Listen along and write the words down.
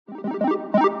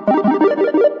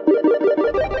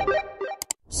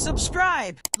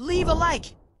subscribe, leave a like,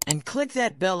 and click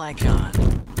that bell icon.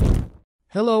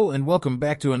 Hello and welcome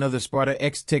back to another Sparta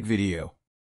X Tech video.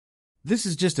 This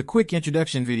is just a quick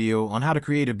introduction video on how to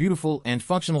create a beautiful and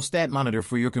functional stat monitor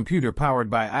for your computer powered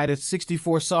by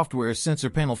AIDA64 software's sensor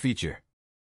panel feature.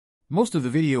 Most of the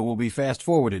video will be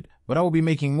fast-forwarded, but I will be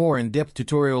making more in-depth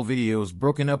tutorial videos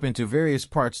broken up into various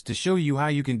parts to show you how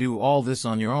you can do all this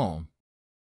on your own.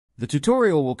 The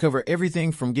tutorial will cover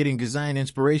everything from getting design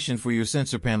inspiration for your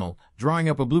sensor panel, drawing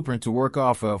up a blueprint to work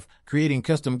off of, creating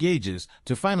custom gauges,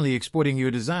 to finally exporting your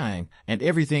design, and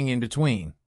everything in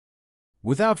between.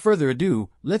 Without further ado,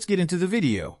 let's get into the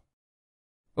video.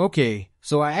 Okay,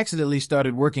 so I accidentally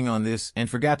started working on this and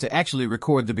forgot to actually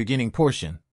record the beginning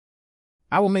portion.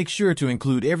 I will make sure to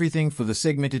include everything for the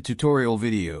segmented tutorial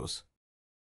videos.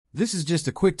 This is just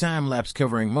a quick time-lapse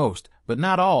covering most, but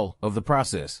not all, of the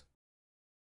process.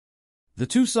 The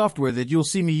two software that you'll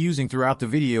see me using throughout the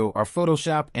video are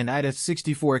Photoshop and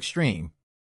AIDA64 Extreme.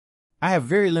 I have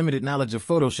very limited knowledge of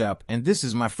Photoshop, and this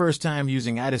is my first time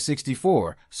using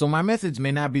AIDA64, so my methods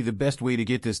may not be the best way to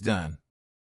get this done.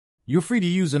 You're free to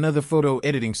use another photo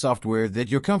editing software that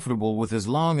you're comfortable with as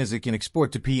long as it can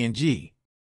export to PNG.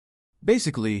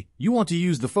 Basically, you want to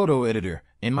use the photo editor,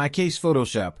 in my case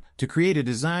Photoshop, to create a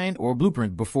design or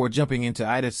blueprint before jumping into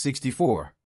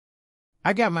AIDA64.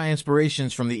 I got my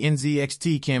inspirations from the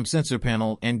NZXT-Cam sensor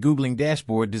panel and Googling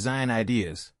dashboard design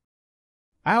ideas.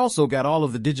 I also got all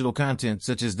of the digital content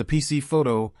such as the PC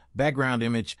photo, background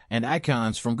image, and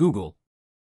icons from Google.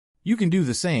 You can do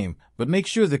the same, but make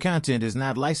sure the content is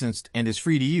not licensed and is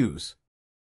free to use.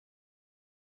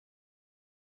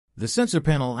 The sensor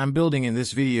panel I'm building in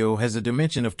this video has a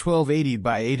dimension of 1280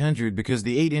 by 800 because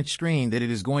the 8-inch screen that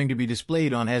it is going to be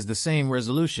displayed on has the same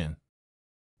resolution.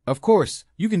 Of course,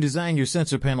 you can design your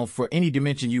sensor panel for any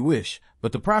dimension you wish,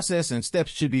 but the process and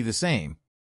steps should be the same.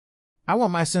 I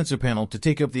want my sensor panel to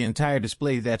take up the entire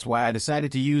display, that's why I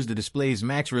decided to use the display's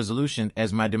max resolution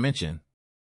as my dimension.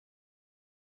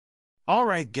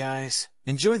 Alright guys,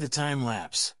 enjoy the time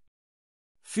lapse.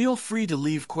 Feel free to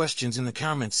leave questions in the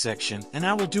comments section and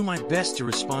I will do my best to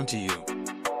respond to you.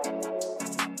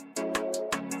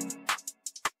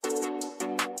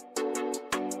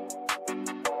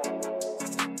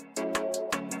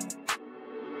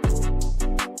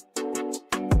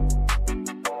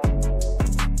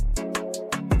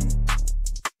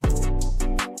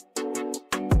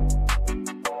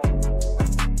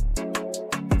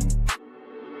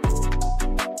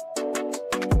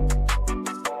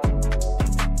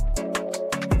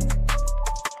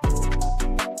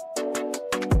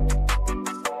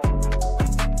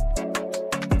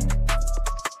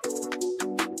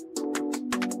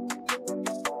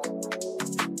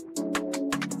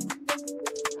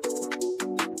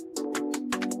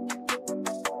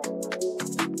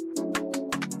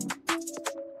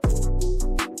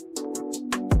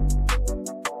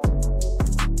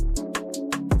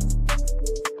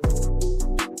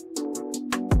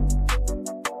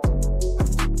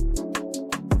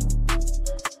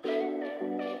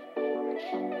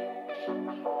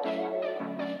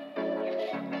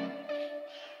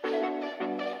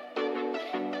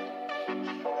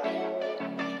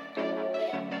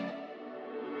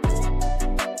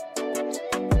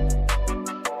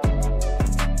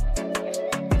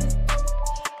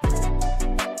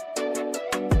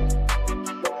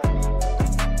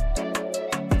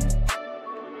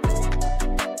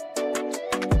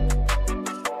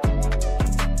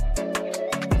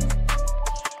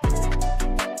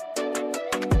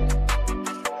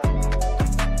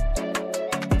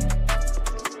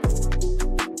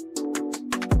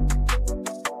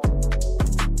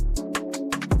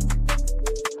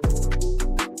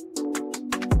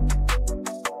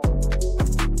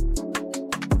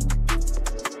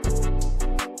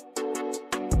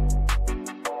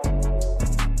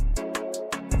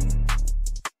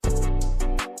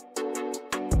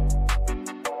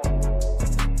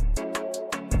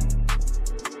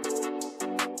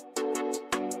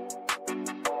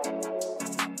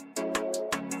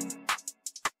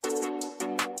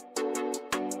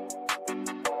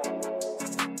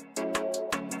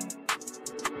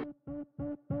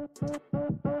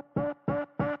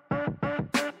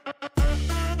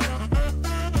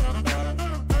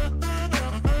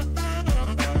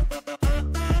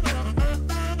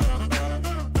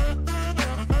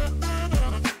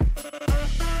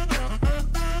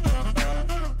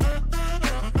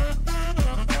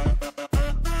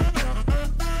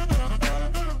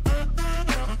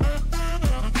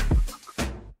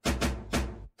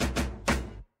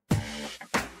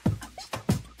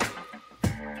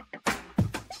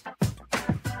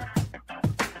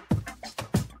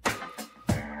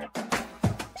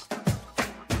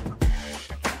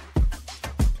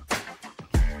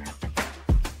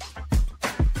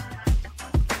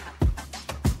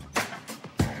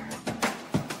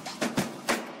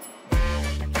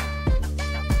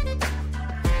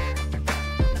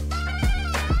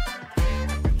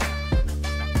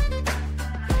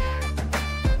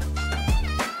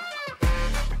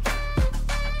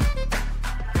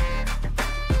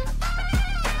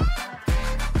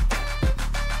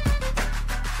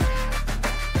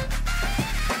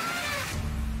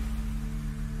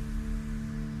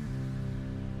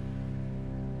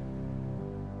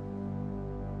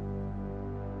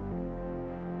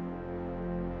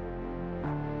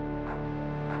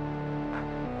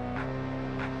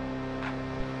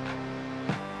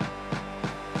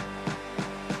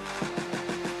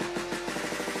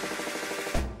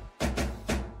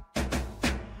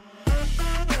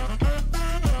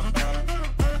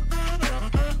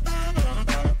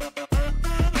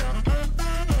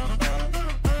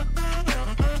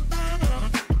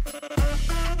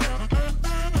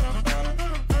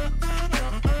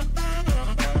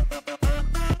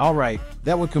 Alright,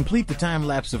 that would complete the time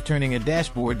lapse of turning a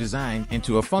dashboard design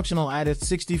into a functional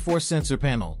AIDA64 sensor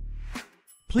panel.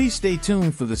 Please stay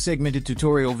tuned for the segmented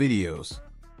tutorial videos.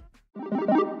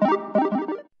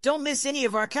 Don't miss any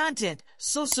of our content,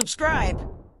 so subscribe,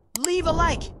 leave a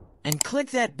like, and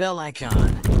click that bell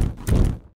icon.